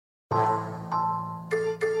Hey,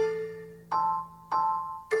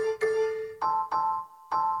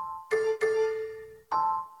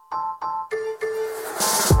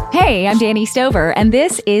 I'm Dani Stover, and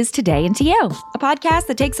this is Today in TO, a podcast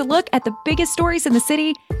that takes a look at the biggest stories in the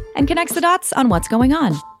city and connects the dots on what's going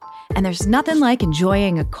on. And there's nothing like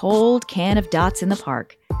enjoying a cold can of dots in the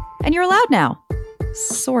park. And you're allowed now.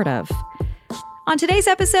 Sort of. On today's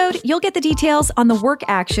episode, you'll get the details on the work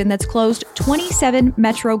action that's closed 27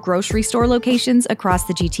 Metro grocery store locations across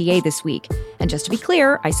the GTA this week. And just to be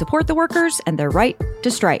clear, I support the workers and their right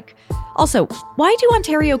to strike. Also, why do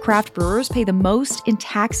Ontario craft brewers pay the most in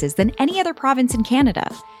taxes than any other province in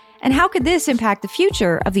Canada? And how could this impact the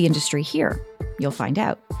future of the industry here? You'll find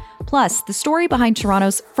out. Plus, the story behind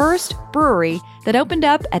Toronto's first brewery that opened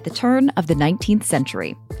up at the turn of the 19th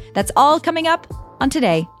century. That's all coming up on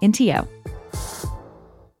Today in TO.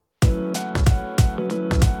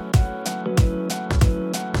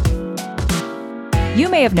 You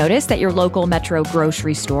may have noticed that your local Metro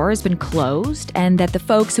grocery store has been closed and that the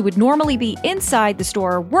folks who would normally be inside the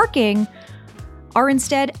store working are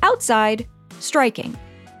instead outside striking.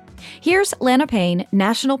 Here's Lana Payne,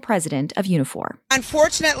 National President of Unifor.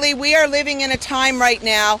 Unfortunately, we are living in a time right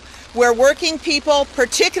now where working people,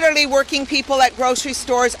 particularly working people at grocery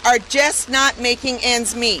stores, are just not making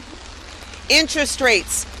ends meet. Interest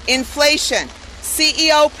rates, inflation,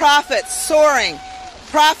 CEO profits soaring,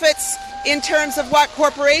 profits in terms of what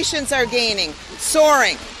corporations are gaining,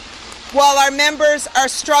 soaring, while our members are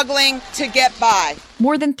struggling to get by.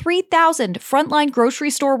 More than 3,000 frontline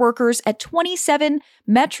grocery store workers at 27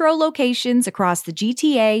 Metro locations across the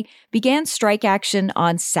GTA began strike action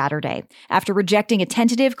on Saturday after rejecting a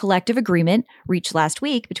tentative collective agreement reached last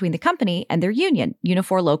week between the company and their union,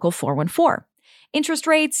 Unifor Local 414. Interest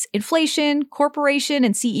rates, inflation, corporation,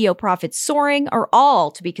 and CEO profits soaring are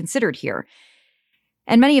all to be considered here.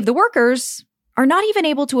 And many of the workers are not even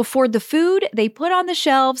able to afford the food they put on the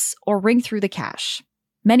shelves or ring through the cash.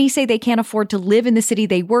 Many say they can't afford to live in the city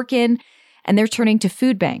they work in, and they're turning to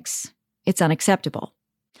food banks. It's unacceptable.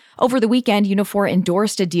 Over the weekend, Unifor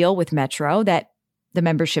endorsed a deal with Metro that the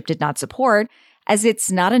membership did not support, as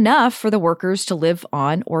it's not enough for the workers to live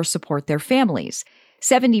on or support their families.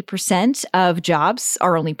 70% of jobs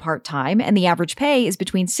are only part-time, and the average pay is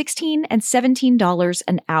between $16 and $17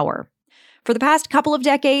 an hour. For the past couple of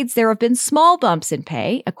decades, there have been small bumps in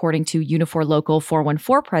pay, according to Unifor Local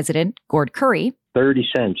 414 President Gord Curry. 30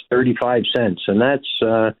 cents, 35 cents, and that's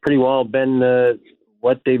pretty well been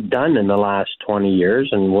what they've done in the last 20 years,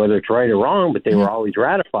 and whether it's right or wrong, but they were always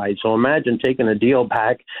ratified. So imagine taking a deal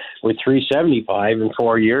back with $3.75 in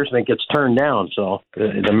 4 years, and it gets turned down. So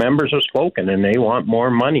the members have spoken, and they want more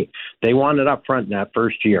money. They want it up front in that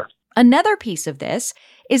first year. Another piece of this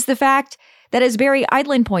is the fact that, as Barry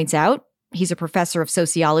Eidlin points out, he's a professor of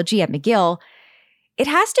sociology at McGill, it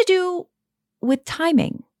has to do with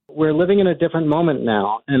timing. We're living in a different moment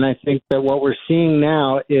now, and I think that what we're seeing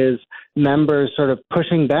now is members sort of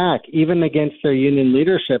pushing back, even against their union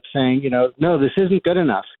leadership, saying, no, this isn't good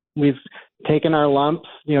enough. We've taken our lumps,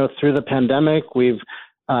 through the pandemic. We've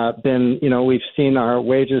we've seen our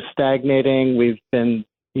wages stagnating. We've been,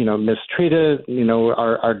 mistreated.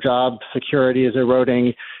 Our job security is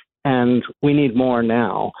eroding, and we need more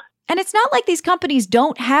now. And it's not like these companies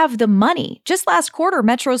don't have the money. Just last quarter,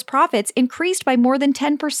 Metro's profits increased by more than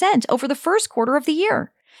 10% over the first quarter of the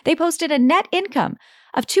year. They posted a net income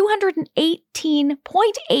of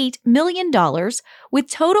 $218.8 million with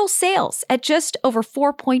total sales at just over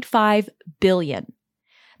 $4.5 billion.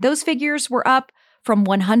 Those figures were up from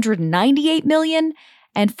 $198 million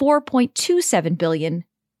and $4.27 billion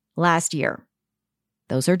last year.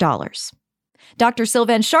 Those are dollars. Dr.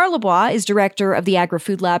 Sylvain Charlebois is director of the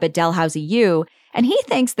Agri-Food Lab at Dalhousie U, and he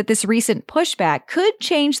thinks that this recent pushback could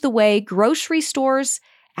change the way grocery stores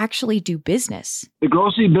actually do business. The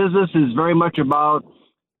grocery business is very much about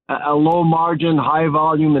a low-margin,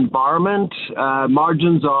 high-volume environment.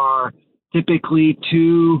 Margins are typically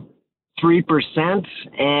 2-3%,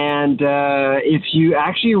 and if you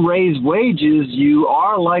actually raise wages, you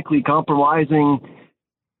are likely compromising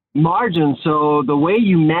margin. So the way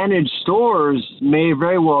you manage stores may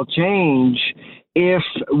very well change if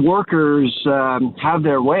workers have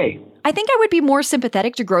their way. I think I would be more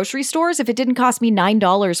sympathetic to grocery stores if it didn't cost me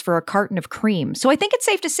 $9 for a carton of cream. So I think it's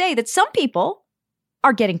safe to say that some people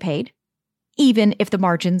are getting paid, even if the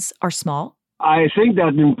margins are small. I think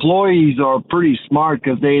that employees are pretty smart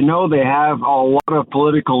because they know they have a lot of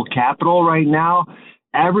political capital right now.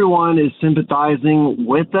 Everyone is sympathizing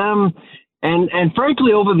with them. And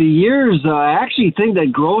frankly, over the years, I actually think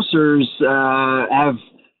that grocers have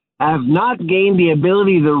have not gained the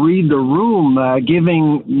ability to read the room,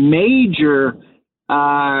 giving major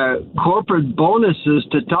corporate bonuses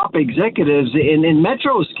to top executives. In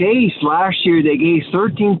Metro's case, last year they gave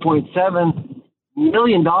 $13.7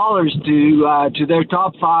 million to their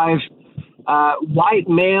top 5 white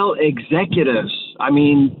male executives. I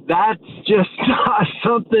mean, that's just not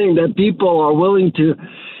something that people are willing to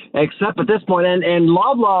accept at this point. And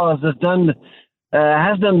Loblaws has done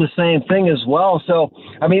the same thing as well. So,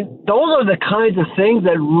 I mean, those are the kinds of things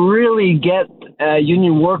that really get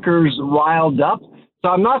union workers riled up. So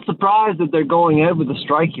I'm not surprised that they're going out with a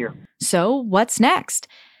strike here. So what's next?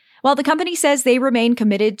 Well, the company says they remain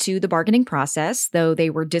committed to the bargaining process, though they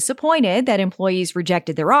were disappointed that employees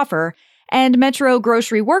rejected their offer. And Metro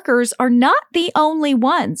grocery workers are not the only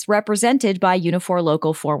ones represented by Unifor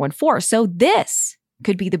Local 414. So this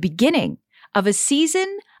could be the beginning of a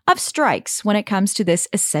season of strikes when it comes to this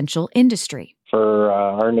essential industry. For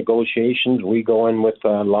our negotiations, we go in with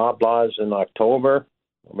Loblaws in October,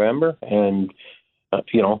 November, and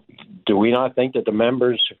do we not think that the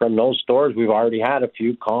members from those stores, we've already had a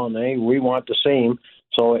few calling, hey, we want the same.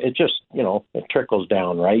 So it just, it trickles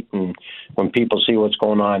down, right? And when people see what's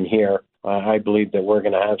going on here, I believe that we're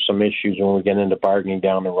going to have some issues when we get into bargaining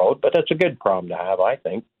down the road. But that's a good problem to have, I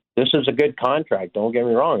think. This is a good contract. Don't get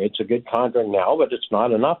me wrong. It's a good contract now, but it's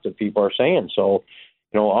not enough that people are saying. So,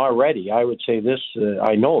 already I would say this,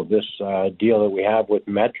 I know this deal that we have with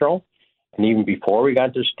Metro, and even before we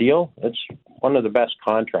got this deal, it's one of the best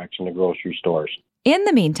contracts in the grocery stores. In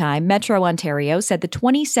the meantime, Metro Ontario said the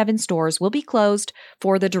 27 stores will be closed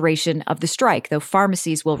for the duration of the strike, though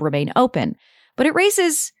pharmacies will remain open. But it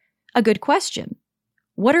raises a good question.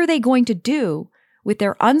 What are they going to do with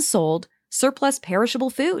their unsold, surplus perishable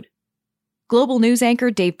food? Global News anchor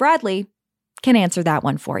Dave Bradley can answer that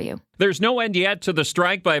one for you. There's no end yet to the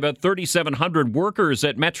strike by about 3,700 workers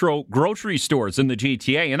at Metro grocery stores in the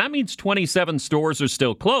GTA, and that means 27 stores are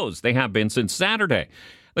still closed. They have been since Saturday.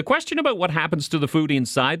 The question about what happens to the food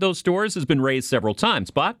inside those stores has been raised several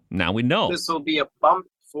times, but now we know. This will be a bump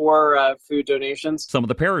for food donations. Some of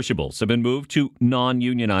the perishables have been moved to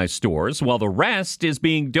non-unionized stores, while the rest is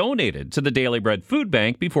being donated to the Daily Bread Food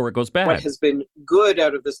Bank before it goes bad. What has been good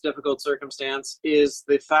out of this difficult circumstance is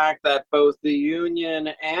the fact that both the union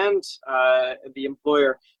and the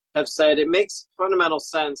employer have said it makes fundamental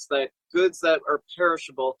sense that goods that are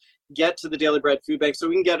perishable get to the Daily Bread Food Bank so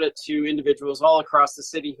we can get it to individuals all across the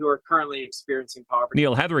city who are currently experiencing poverty.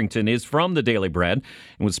 Neil Hetherington is from the Daily Bread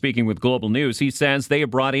and was speaking with Global News. He says they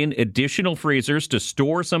have brought in additional freezers to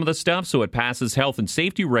store some of the stuff so it passes health and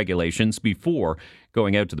safety regulations before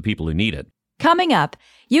going out to the people who need it. Coming up,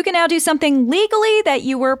 you can now do something legally that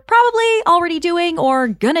you were probably already doing or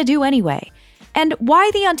gonna do anyway. And why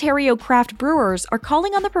the Ontario craft brewers are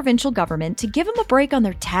calling on the provincial government to give them a break on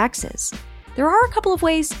their taxes. There are a couple of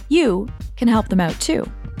ways you can help them out too.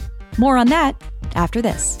 More on that after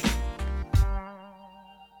this.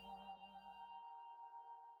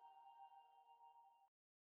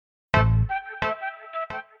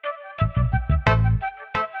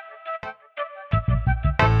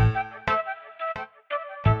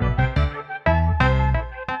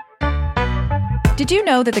 Did you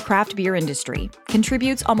know that the craft beer industry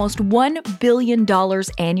contributes almost $1 billion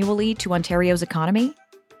annually to Ontario's economy?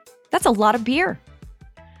 That's a lot of beer.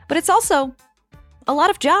 But it's also a lot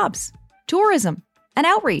of jobs, tourism, and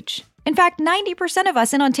outreach. In fact, 90% of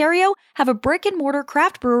us in Ontario have a brick-and-mortar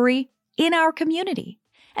craft brewery in our community.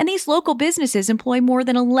 And these local businesses employ more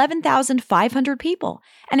than 11,500 people.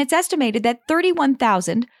 And it's estimated that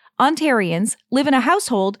 31,000 Ontarians live in a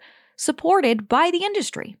household supported by the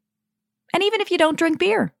industry. And even if you don't drink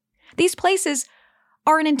beer, these places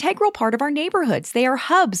are an integral part of our neighborhoods. They are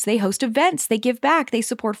hubs. They host events. They give back. They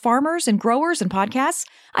support farmers and growers and podcasts.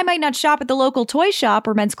 I might not shop at the local toy shop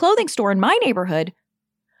or men's clothing store in my neighborhood,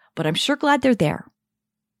 but I'm sure glad they're there.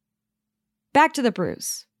 Back to the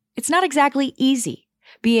brews. It's not exactly easy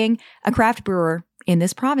being a craft brewer in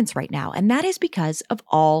this province right now, and that is because of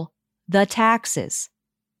all the taxes.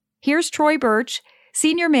 Here's Troy Burtch,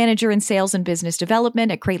 Senior Manager in Sales and Business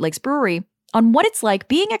Development at Great Lakes Brewery, on what it's like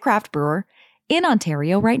being a craft brewer in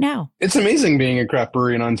Ontario right now. It's amazing being a craft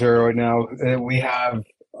brewery in Ontario right now. We have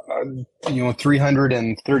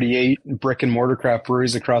 338 brick and mortar craft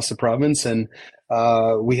breweries across the province, and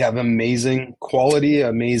we have amazing quality,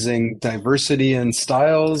 amazing diversity in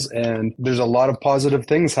styles, and there's a lot of positive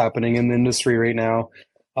things happening in the industry right now.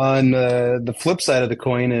 On the flip side of the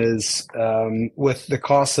coin is with the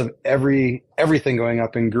cost of everything going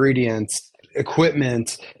up, ingredients,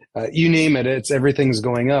 equipment, you name it, everything's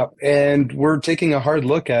going up. And we're taking a hard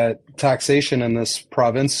look at taxation in this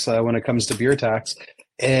province when it comes to beer tax.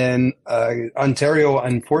 And Ontario,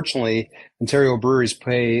 unfortunately, Ontario breweries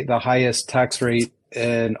pay the highest tax rate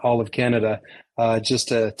in all of Canada, just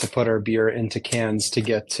to put our beer into cans to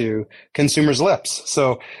get to consumers' lips.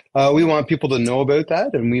 So we want people to know about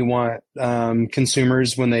that, and we want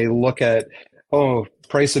consumers, when they look at,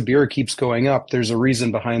 price of beer keeps going up, there's a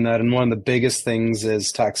reason behind that. And one of the biggest things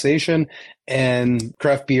is taxation. And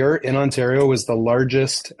craft beer in Ontario is the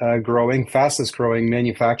largest fastest growing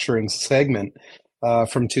manufacturing segment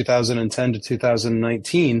from 2010 to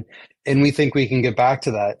 2019. And we think we can get back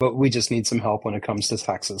to that, but we just need some help when it comes to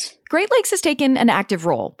taxes. Great Lakes has taken an active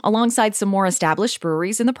role alongside some more established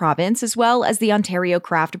breweries in the province, as well as the Ontario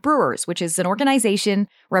Craft Brewers, which is an organization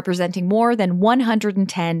representing more than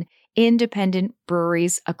 110 independent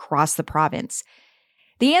breweries across the province.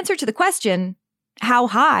 The answer to the question, how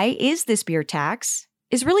high is this beer tax,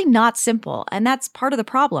 is really not simple, and that's part of the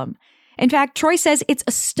problem. In fact, Troy says it's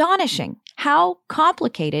astonishing how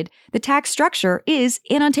complicated the tax structure is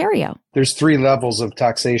in Ontario. There's 3 levels of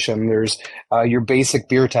taxation. There's your basic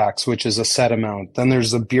beer tax, which is a set amount. Then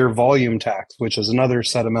there's the beer volume tax, which is another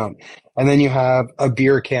set amount. And then you have a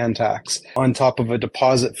beer can tax on top of a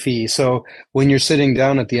deposit fee. So when you're sitting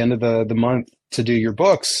down at the end of the month to do your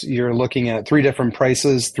books, you're looking at 3 different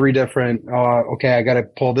prices, 3 different, I got to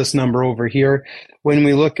pull this number over here. When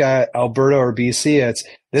we look at Alberta or BC,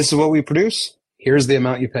 this is what we produce. Here's the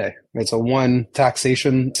amount you pay. It's a one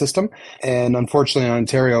taxation system. And unfortunately in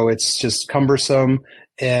Ontario, it's just cumbersome.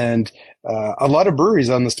 And a lot of breweries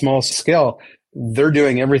on the small scale, they're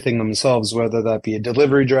doing everything themselves, whether that be a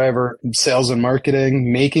delivery driver, sales and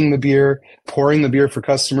marketing, making the beer, pouring the beer for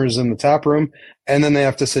customers in the tap room. And then they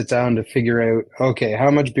have to sit down to figure out, okay, how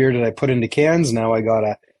much beer did I put into cans? Now I got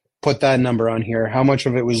to put that number on here. How much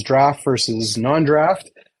of it was draft versus non-draft?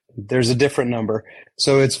 There's a different number.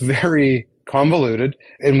 So it's very convoluted,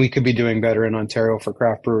 and we could be doing better in Ontario for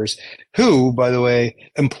craft brewers, who, by the way,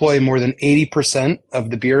 employ more than 80% of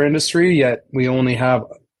the beer industry, yet we only have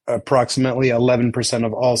approximately 11%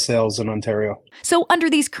 of all sales in Ontario. So under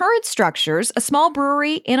these current structures, a small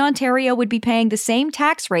brewery in Ontario would be paying the same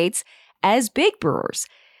tax rates as big brewers.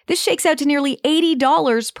 This shakes out to nearly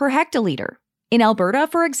 $80 per hectoliter. In Alberta,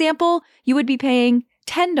 for example, you would be paying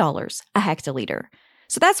 $10 a hectoliter.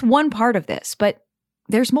 So that's one part of this, but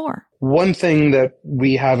there's more. One thing that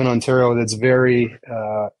we have in Ontario that's very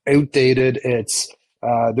outdated,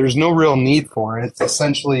 there's no real need for it. It's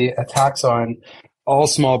essentially a tax on all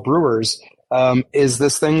small brewers, is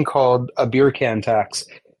this thing called a beer can tax.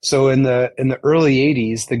 So in the early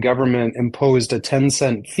 80s, the government imposed a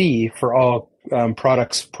 10-cent fee for all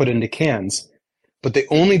products put into cans, but they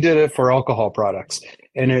only did it for alcohol products.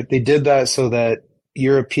 And they did that so that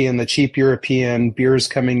the cheap European beers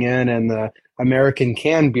coming in and the American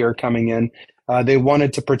canned beer coming in, they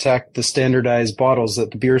wanted to protect the standardized bottles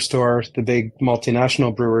that the beer store, the big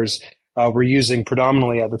multinational brewers were using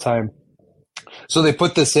predominantly at the time. So they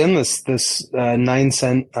put this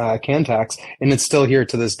 9-cent can tax, and it's still here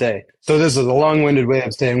to this day. So this is a long-winded way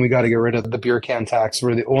of saying we got to get rid of the beer can tax.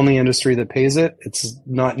 We're the only industry that pays it. It's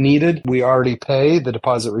not needed. We already pay the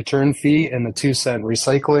deposit return fee and the 2-cent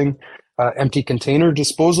recycling empty container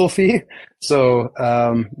disposal fee. So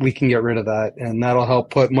we can get rid of that, and that'll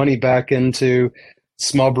help put money back into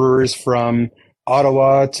small brewers from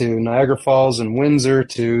Ottawa to Niagara Falls and Windsor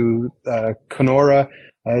to Kenora,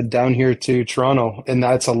 down here to Toronto. And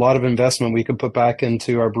that's a lot of investment we could put back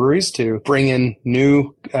into our breweries to bring in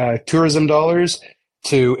new tourism dollars,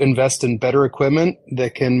 to invest in better equipment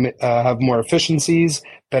that can have more efficiencies,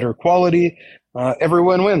 better quality.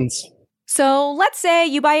 Everyone wins. So let's say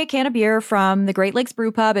you buy a can of beer from the Great Lakes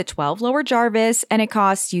Brew Pub at 12 Lower Jarvis, and it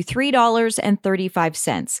costs you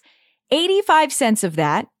 $3.35. 85 cents of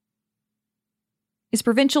that is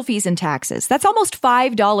provincial fees and taxes. That's almost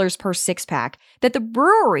 $5 per 6-pack that the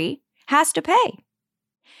brewery has to pay.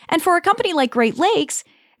 And for a company like Great Lakes,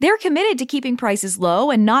 they're committed to keeping prices low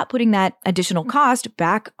and not putting that additional cost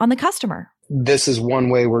back on the customer. This is one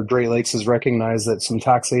way where Great Lakes has recognized that some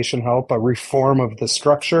taxation help, a reform of the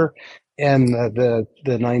structure and the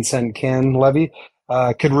 9-cent can levy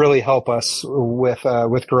could really help us with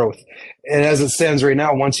growth. And as it stands right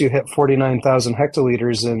now, once you hit 49,000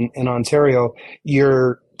 hectoliters in Ontario,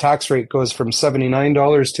 your tax rate goes from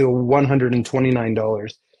 $79 to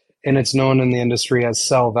 $129. And it's known in the industry as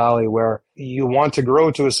Cell Valley, where you want to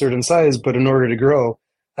grow to a certain size, but in order to grow,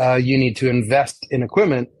 you need to invest in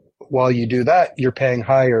equipment. While you do that, you're paying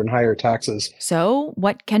higher and higher taxes. So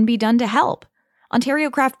what can be done to help? Ontario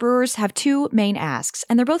craft brewers have 2 main asks,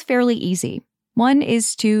 and they're both fairly easy. One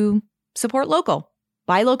is to support local,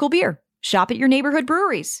 buy local beer, shop at your neighborhood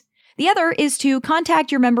breweries. The other is to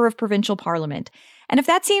contact your member of provincial parliament. And if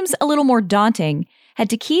that seems a little more daunting, head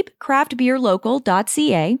to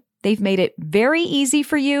keepcraftbeerlocal.ca. They've made it very easy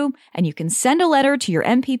for you, and you can send a letter to your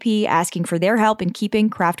MPP asking for their help in keeping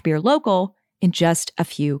craft beer local in just a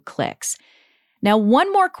few clicks. Now,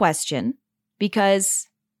 one more question, because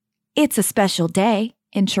it's a special day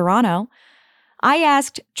in Toronto. I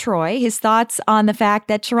asked Troy his thoughts on the fact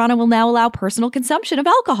that Toronto will now allow personal consumption of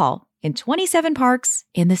alcohol in 27 parks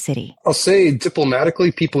in the city. I'll say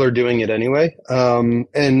diplomatically, people are doing it anyway.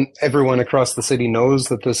 And everyone across the city knows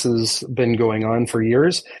that this has been going on for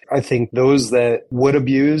years. I think those that would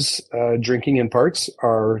abuse drinking in parks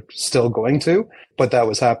are still going to, but that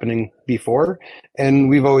was happening before. And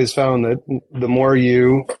we've always found that the more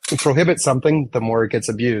you prohibit something, the more it gets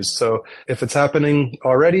abused. So if it's happening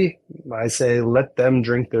already, I say let them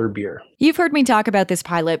drink their beer. You've heard me talk about this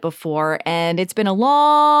pilot before, and it's been a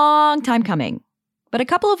long time coming. But a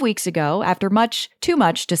couple of weeks ago, after too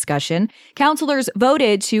much discussion, councillors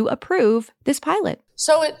voted to approve this pilot.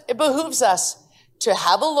 So it behooves us to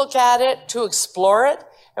have a look at it, to explore it,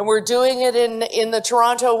 and we're doing it in the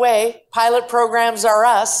Toronto way. Pilot programs are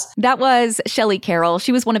us. That was Shelley Carroll.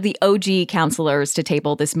 She was one of the OG councillors to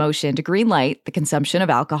table this motion to greenlight the consumption of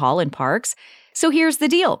alcohol in parks. So here's the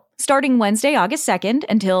deal. Starting Wednesday, August 2nd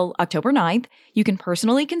until October 9th, you can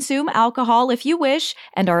personally consume alcohol if you wish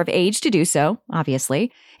and are of age to do so,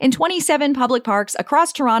 obviously, in 27 public parks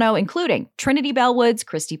across Toronto, including Trinity Bellwoods,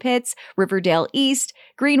 Christie Pitts, Riverdale East,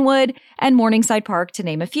 Greenwood, and Morningside Park, to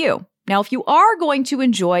name a few. Now, if you are going to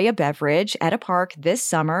enjoy a beverage at a park this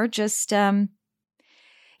summer, just,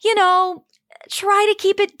 try to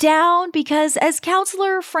keep it down because, as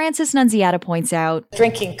Councillor Frances Nunziata points out,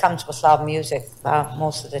 drinking comes with loud music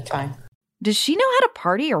most of the time. Does she know how to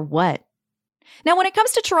party or what? Now, when it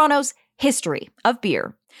comes to Toronto's history of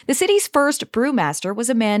beer, the city's first brewmaster was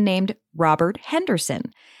a man named Robert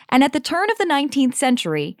Henderson. And at the turn of the 19th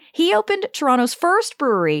century, he opened Toronto's first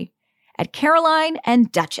brewery at Caroline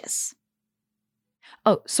and Duchess.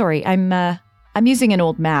 Oh, sorry, I'm using an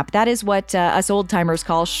old map. That is what us old-timers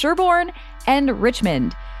call Sherbourne and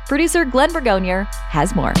Richmond. Producer Glenn Bergonier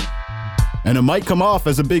has more. And it might come off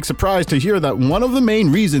as a big surprise to hear that one of the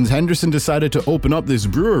main reasons Henderson decided to open up this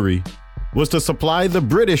brewery was to supply the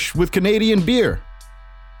British with Canadian beer.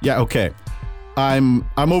 Yeah, okay. I'm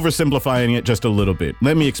oversimplifying it just a little bit.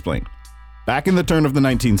 Let me explain. Back in the turn of the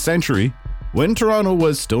 19th century, when Toronto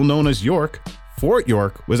was still known as York, Fort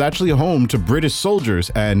York was actually home to British soldiers,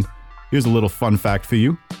 and here's a little fun fact for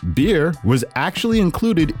you. Beer was actually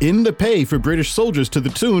included in the pay for British soldiers to the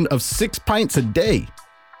tune of 6 pints a day.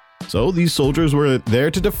 So these soldiers were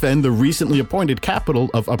there to defend the recently appointed capital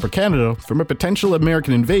of Upper Canada from a potential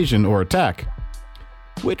American invasion or attack,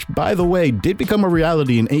 which, by the way, did become a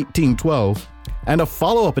reality in 1812, and a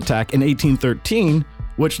follow-up attack in 1813,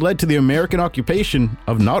 which led to the American occupation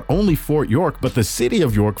of not only Fort York, but the city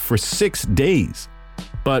of York for 6 days.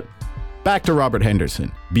 But back to Robert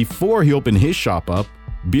Henderson. Before he opened his shop up,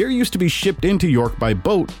 beer used to be shipped into York by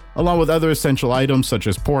boat, along with other essential items such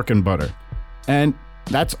as pork and butter. And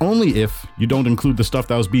that's only if you don't include the stuff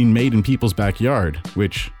that was being made in people's backyard,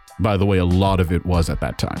 which, by the way, a lot of it was at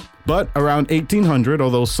that time. But around 1800,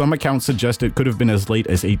 although some accounts suggest it could have been as late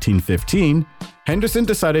as 1815, Henderson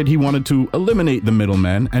decided he wanted to eliminate the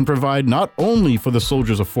middleman and provide not only for the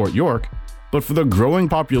soldiers of Fort York, but for the growing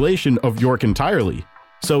population of York entirely.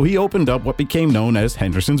 So he opened up what became known as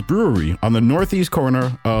Henderson's Brewery on the northeast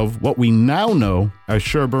corner of what we now know as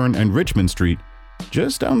Sherbourne and Richmond Street,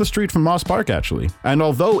 just down the street from Moss Park, actually. And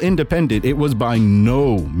although independent, it was by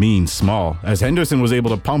no means small, as Henderson was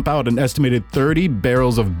able to pump out an estimated 30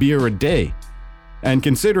 barrels of beer a day. And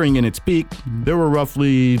considering in its peak, there were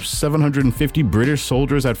roughly 750 British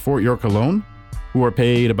soldiers at Fort York alone, who were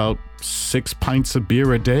paid about 6 pints of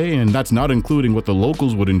beer a day, and that's not including what the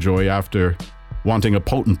locals would enjoy after wanting a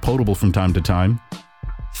potent potable from time to time.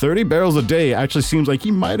 30 barrels a day actually seems like he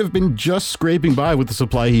might have been just scraping by with the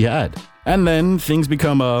supply he had. And then things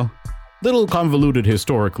become a little convoluted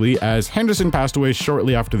historically, as Henderson passed away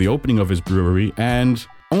shortly after the opening of his brewery, and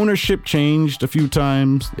ownership changed a few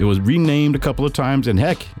times, it was renamed a couple of times, and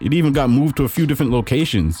heck, it even got moved to a few different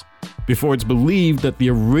locations before it's believed that the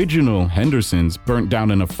original Hendersons burnt down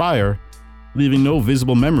in a fire, leaving no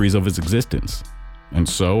visible memories of its existence. And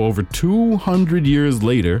so, over 200 years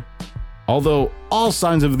later, although all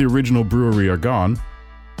signs of the original brewery are gone,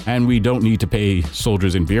 and we don't need to pay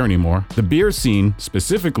soldiers in beer anymore, the beer scene,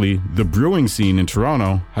 specifically the brewing scene in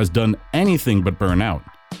Toronto, has done anything but burn out.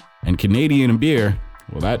 And Canadian beer,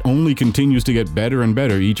 well, that only continues to get better and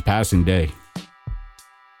better each passing day.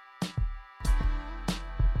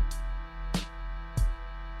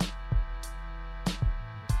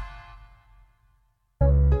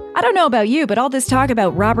 I don't know about you, but all this talk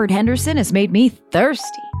about Robert Henderson has made me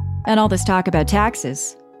thirsty. And all this talk about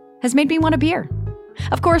taxes has made me want a beer.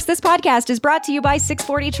 Of course, this podcast is brought to you by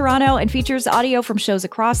 640 Toronto and features audio from shows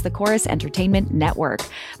across the Chorus Entertainment Network.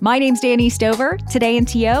 My name's Dani Stover. Today in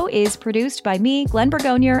TO is produced by me, Glenn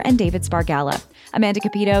Burgonier, and David Spargala. Amanda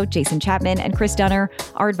Capito, Jason Chapman, and Chris Dunner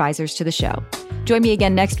are advisors to the show. Join me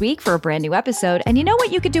again next week for a brand new episode. And you know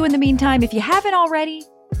what you could do in the meantime if you haven't already?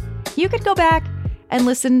 You could go back and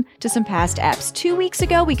listen to some past eps. 2 weeks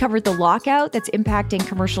ago, we covered the lockout that's impacting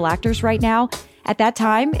commercial actors right now. At that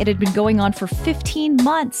time, it had been going on for 15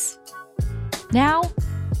 months. Now,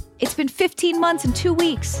 it's been 15 months and 2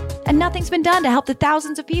 weeks, and nothing's been done to help the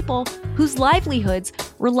thousands of people whose livelihoods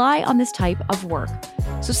rely on this type of work.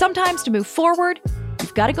 So sometimes to move forward,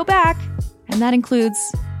 you've got to go back, and that includes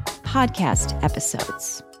podcast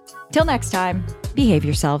episodes. Till next time, behave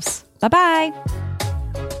yourselves. Bye-bye.